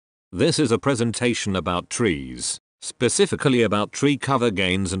This is a presentation about trees, specifically about tree cover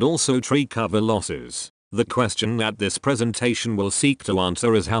gains and also tree cover losses. The question that this presentation will seek to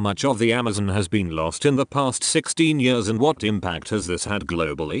answer is how much of the Amazon has been lost in the past 16 years and what impact has this had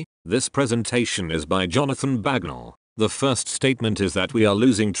globally? This presentation is by Jonathan Bagnall. The first statement is that we are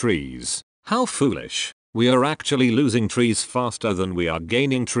losing trees. How foolish. We are actually losing trees faster than we are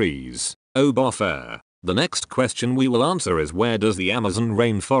gaining trees. Oh boffer. The next question we will answer is where does the Amazon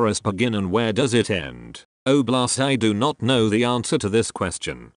rainforest begin and where does it end? Oh blast, I do not know the answer to this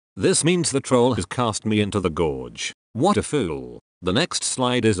question. This means the troll has cast me into the gorge. What a fool. The next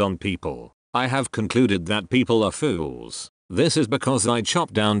slide is on people. I have concluded that people are fools. This is because I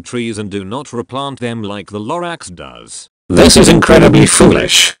chop down trees and do not replant them like the Lorax does. This is incredibly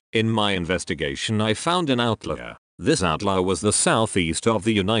foolish. In my investigation I found an outlier. This outlier was the southeast of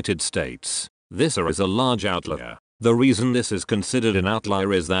the United States. This is a large outlier. The reason this is considered an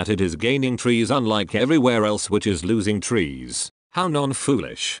outlier is that it is gaining trees unlike everywhere else which is losing trees. How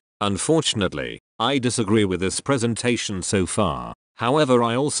non-foolish. Unfortunately, I disagree with this presentation so far. However,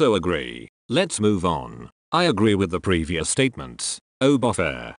 I also agree. Let's move on. I agree with the previous statements. Oh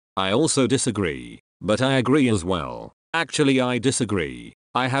boffer. I also disagree. But I agree as well. Actually I disagree.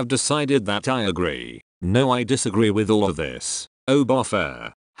 I have decided that I agree. No, I disagree with all of this. Oh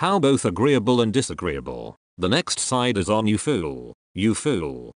boffer. How both agreeable and disagreeable. The next side is on you fool. You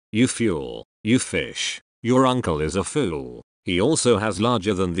fool. You fuel. You fish. Your uncle is a fool. He also has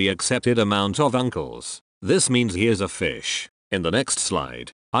larger than the accepted amount of uncles. This means he is a fish. In the next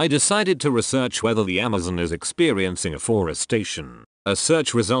slide, I decided to research whether the Amazon is experiencing afforestation. A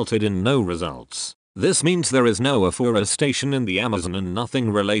search resulted in no results. This means there is no afforestation in the Amazon and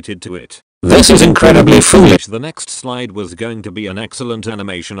nothing related to it. This is incredibly foolish. The next slide was going to be an excellent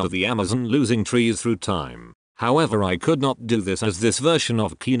animation of the Amazon losing trees through time. However, I could not do this as this version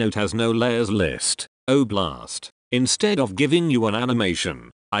of Keynote has no layers list. Oh blast. Instead of giving you an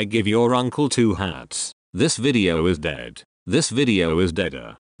animation, I give your uncle 2 hats. This video is dead. This video is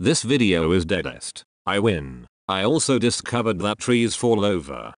deader. This video is deadest. I win. I also discovered that trees fall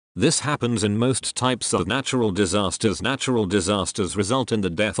over. This happens in most types of natural disasters. Natural disasters result in the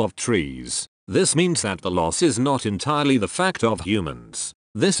death of trees. This means that the loss is not entirely the fact of humans.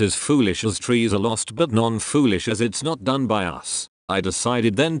 This is foolish as trees are lost but non-foolish as it's not done by us. I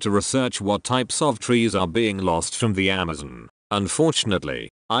decided then to research what types of trees are being lost from the Amazon. Unfortunately,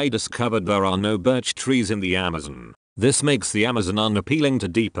 I discovered there are no birch trees in the Amazon. This makes the Amazon unappealing to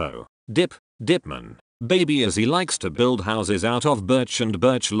Dipman, baby, as he likes to build houses out of birch and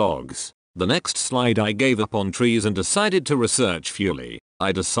birch logs. The next slide, I gave up on trees and decided to research Fuley.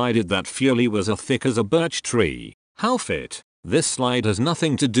 I decided that Fuley was as thick as a birch tree. How fit. This slide has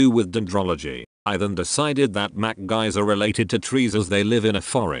nothing to do with dendrology. I then decided that Mac guys are related to trees as they live in a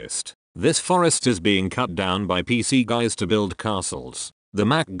forest. This forest is being cut down by PC guys to build castles. The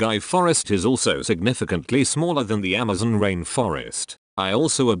Mac guy forest is also significantly smaller than the Amazon rainforest. I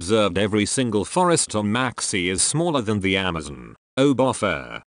also observed every single forest on Maxi is smaller than the Amazon. Oh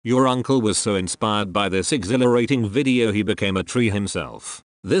boffer. Your uncle was so inspired by this exhilarating video he became a tree himself.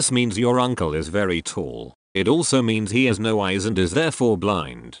 This means your uncle is very tall. It also means he has no eyes and is therefore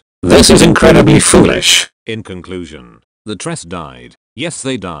blind. This is incredibly foolish. In conclusion, the trees died. Yes,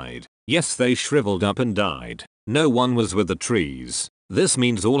 they died. Yes, they shriveled up and died. No one was with the trees. This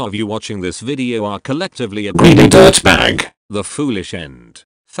means all of you watching this video are collectively a greedy dirtbag. The foolish end.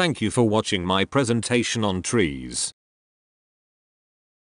 Thank you for watching my presentation on trees.